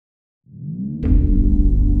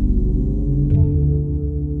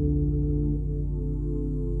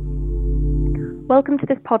Welcome to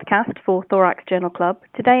this podcast for Thorax Journal Club.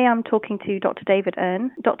 Today I'm talking to Dr. David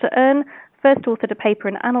Erne. Dr. Erne first authored a paper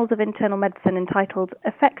in Annals of Internal Medicine entitled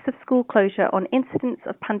Effects of School Closure on Incidence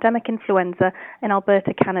of Pandemic Influenza in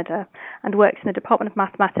Alberta, Canada, and works in the Department of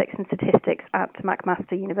Mathematics and Statistics at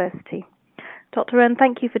McMaster University. Dr. Erne,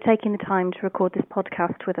 thank you for taking the time to record this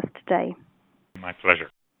podcast with us today. My pleasure.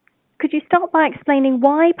 Could you start by explaining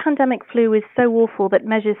why pandemic flu is so awful that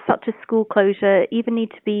measures such as school closure even need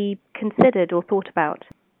to be considered or thought about?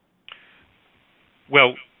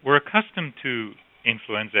 Well, we're accustomed to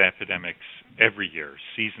influenza epidemics every year,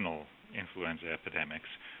 seasonal influenza epidemics,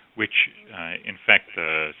 which infect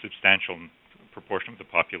a substantial proportion of the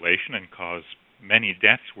population and cause many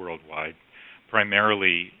deaths worldwide,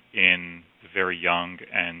 primarily in the very young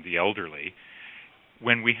and the elderly.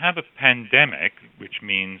 When we have a pandemic, which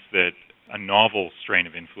means that a novel strain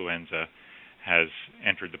of influenza has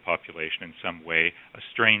entered the population in some way, a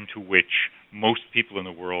strain to which most people in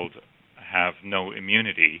the world have no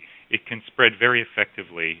immunity, it can spread very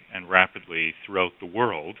effectively and rapidly throughout the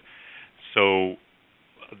world. So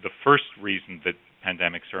the first reason that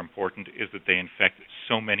pandemics are important is that they infect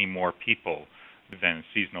so many more people than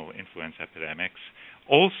seasonal influenza epidemics.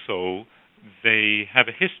 Also, they have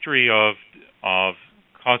a history of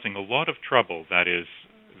causing a lot of trouble, that is,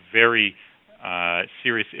 very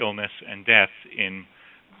serious illness and death in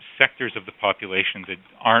sectors of the population that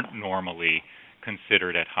aren't normally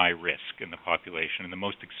considered at high risk in the population. And the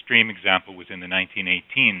most extreme example was in the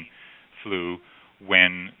 1918 flu,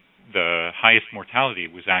 when the highest mortality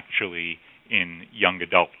was actually in young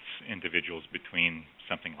adults, individuals between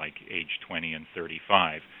something like age 20 and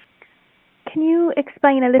 35. Can you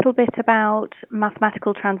explain a little bit about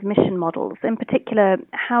mathematical transmission models, in particular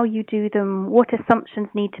how you do them, what assumptions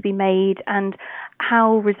need to be made, and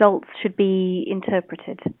how results should be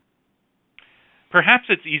interpreted? Perhaps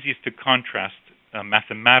it's easiest to contrast a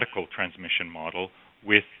mathematical transmission model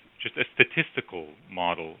with just a statistical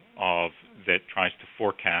model that tries to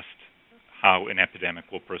forecast how an epidemic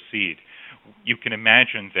will proceed. You can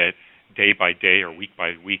imagine that day by day or week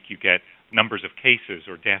by week you get numbers of cases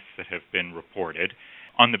or deaths that have been reported.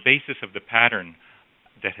 On the basis of the pattern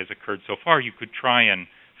that has occurred so far, you could try and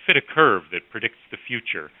fit a curve that predicts the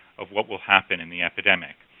future of what will happen in the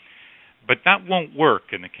epidemic. But that won't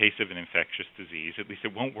work in the case of an infectious disease. At least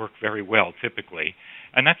it won't work very well typically.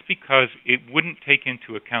 And that's because it wouldn't take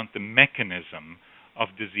into account the mechanism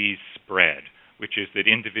of disease spread, which is that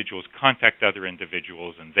individuals contact other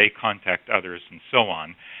individuals and they contact others and so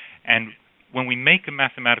on. And when we make a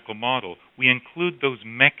mathematical model, we include those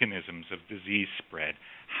mechanisms of disease spread,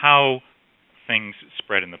 how things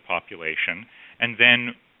spread in the population, and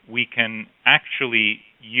then we can actually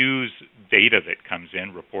use data that comes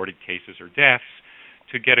in, reported cases or deaths,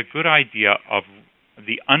 to get a good idea of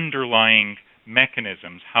the underlying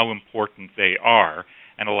mechanisms, how important they are,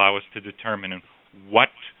 and allow us to determine what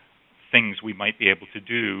things we might be able to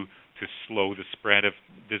do to slow the spread of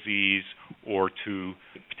disease or to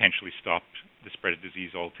potentially stop the spread of disease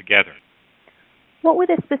altogether. What were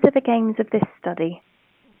the specific aims of this study?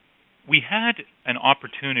 We had an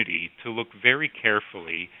opportunity to look very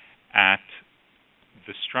carefully at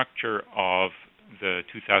the structure of the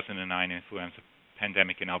 2009 influenza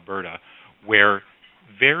pandemic in Alberta, where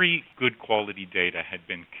very good quality data had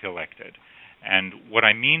been collected. And what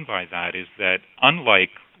I mean by that is that unlike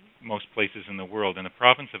most places in the world, in the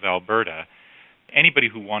province of Alberta, anybody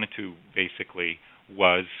who wanted to basically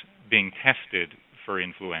was being tested for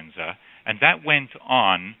influenza, and that went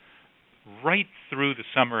on right through the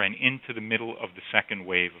summer and into the middle of the second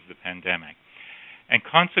wave of the pandemic. And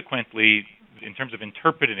consequently, in terms of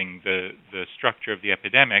interpreting the structure of the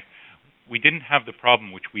epidemic, we didn't have the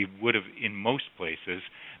problem which we would have in most places,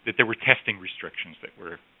 that there were testing restrictions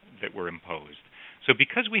that were imposed. So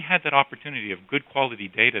because we had that opportunity of good quality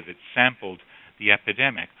data that sampled the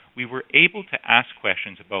epidemic, we were able to ask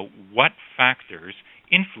questions about what factors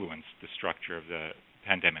influenced the structure of the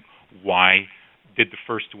pandemic. Why did the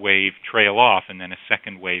first wave trail off and then a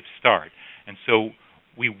second wave start? And so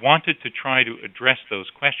we wanted to try to address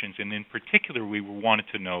those questions, and in particular we wanted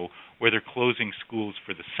to know whether closing schools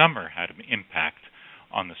for the summer had an impact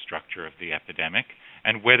on the structure of the epidemic,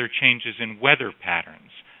 and whether changes in weather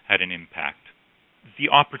patterns had an impact. The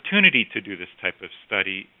opportunity to do this type of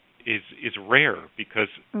study is rare because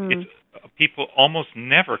people almost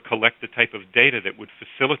never collect the type of data that would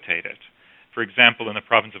facilitate it. For example, in the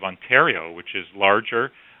province of Ontario, which is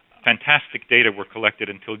larger, fantastic data were collected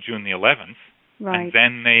until June the 11th, right. And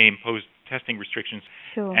then they imposed testing restrictions.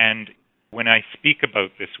 Sure. And when I speak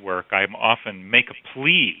about this work, I often make a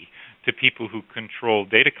plea to people who control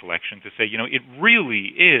data collection to say, it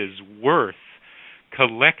really is worth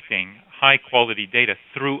collecting high-quality data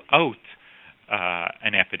throughout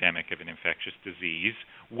an epidemic of an infectious disease,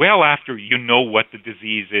 well after you know what the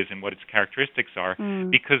disease is and what its characteristics are,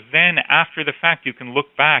 because then after the fact you can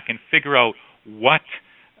look back and figure out what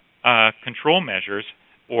control measures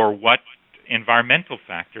or what environmental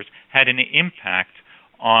factors had an impact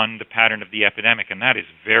on the pattern of the epidemic, and that is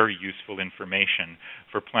very useful information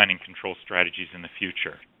for planning control strategies in the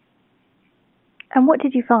future. And what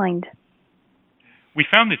did you find? We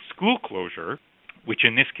found that school closure, which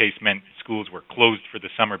in this case meant schools were closed for the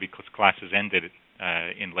summer because classes ended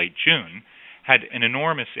in late June, had an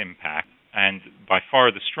enormous impact, and by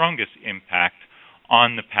far the strongest impact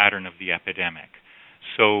on the pattern of the epidemic.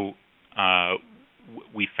 So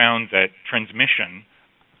we found that transmission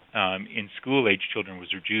in school-age children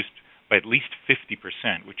was reduced by at least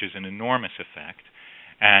 50%, which is an enormous effect,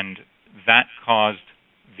 and that caused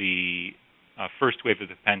the first wave of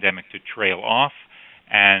the pandemic to trail off,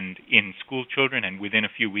 and in school children, and within a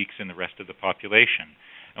few weeks in the rest of the population.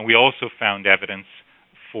 And we also found evidence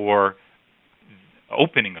for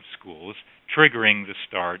opening of schools triggering the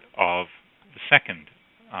start of the second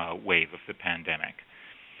wave of the pandemic.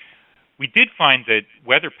 We did find that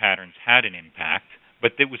weather patterns had an impact,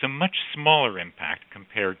 but it was a much smaller impact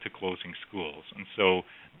compared to closing schools. And so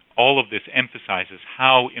all of this emphasizes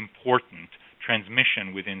how important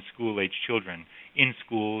transmission within school-age children in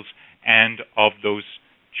schools and of those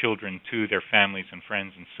children to their families and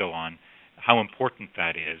friends and so on, how important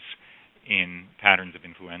that is in patterns of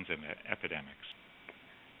influenza epidemics.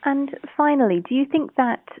 And finally, do you think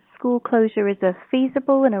that school closure is a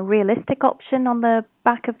feasible and a realistic option on the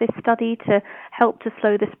back of this study to help to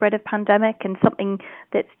slow the spread of pandemic, and something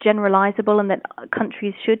that's generalizable and that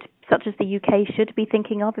countries should, such as the UK, should be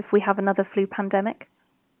thinking of if we have another flu pandemic?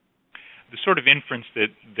 The sort of inference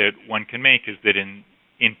that one can make is that in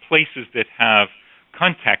places that have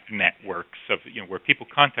contact networks of where people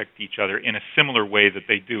contact each other in a similar way that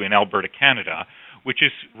they do in Alberta, Canada, which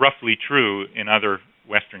is roughly true in other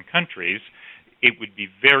Western countries, it would be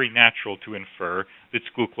very natural to infer that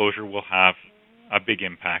school closure will have a big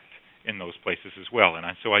impact in those places as well. And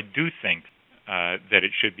so I do think that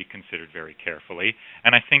it should be considered very carefully.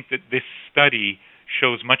 And I think that this study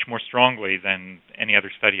shows much more strongly than any other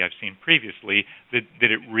study I've seen previously that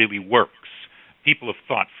it really works. People have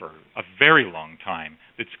thought for a very long time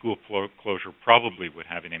that school closure probably would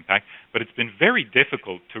have an impact, but it's been very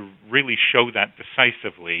difficult to really show that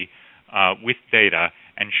decisively with data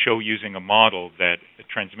and show using a model that the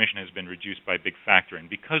transmission has been reduced by a big factor. And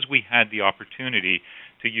because we had the opportunity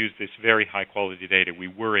to use this very high-quality data, we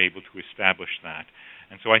were able to establish that.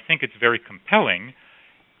 And so I think it's very compelling.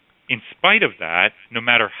 In spite of that, no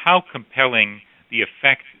matter how compelling the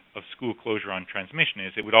effect of school closure on transmission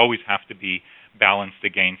is, it would always have to be balanced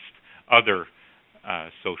against other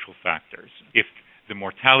social factors. If the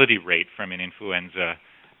mortality rate from an influenza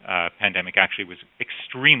pandemic actually was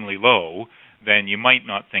extremely low, then you might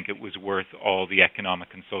not think it was worth all the economic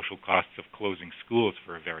and social costs of closing schools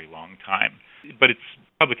for a very long time. But it's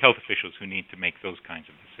public health officials who need to make those kinds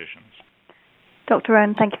of decisions. Dr.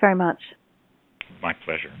 Owen, thank you very much. My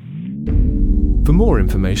pleasure. For more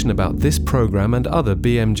information about this program and other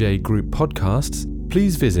BMJ Group podcasts,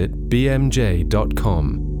 please visit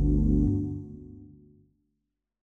bmj.com.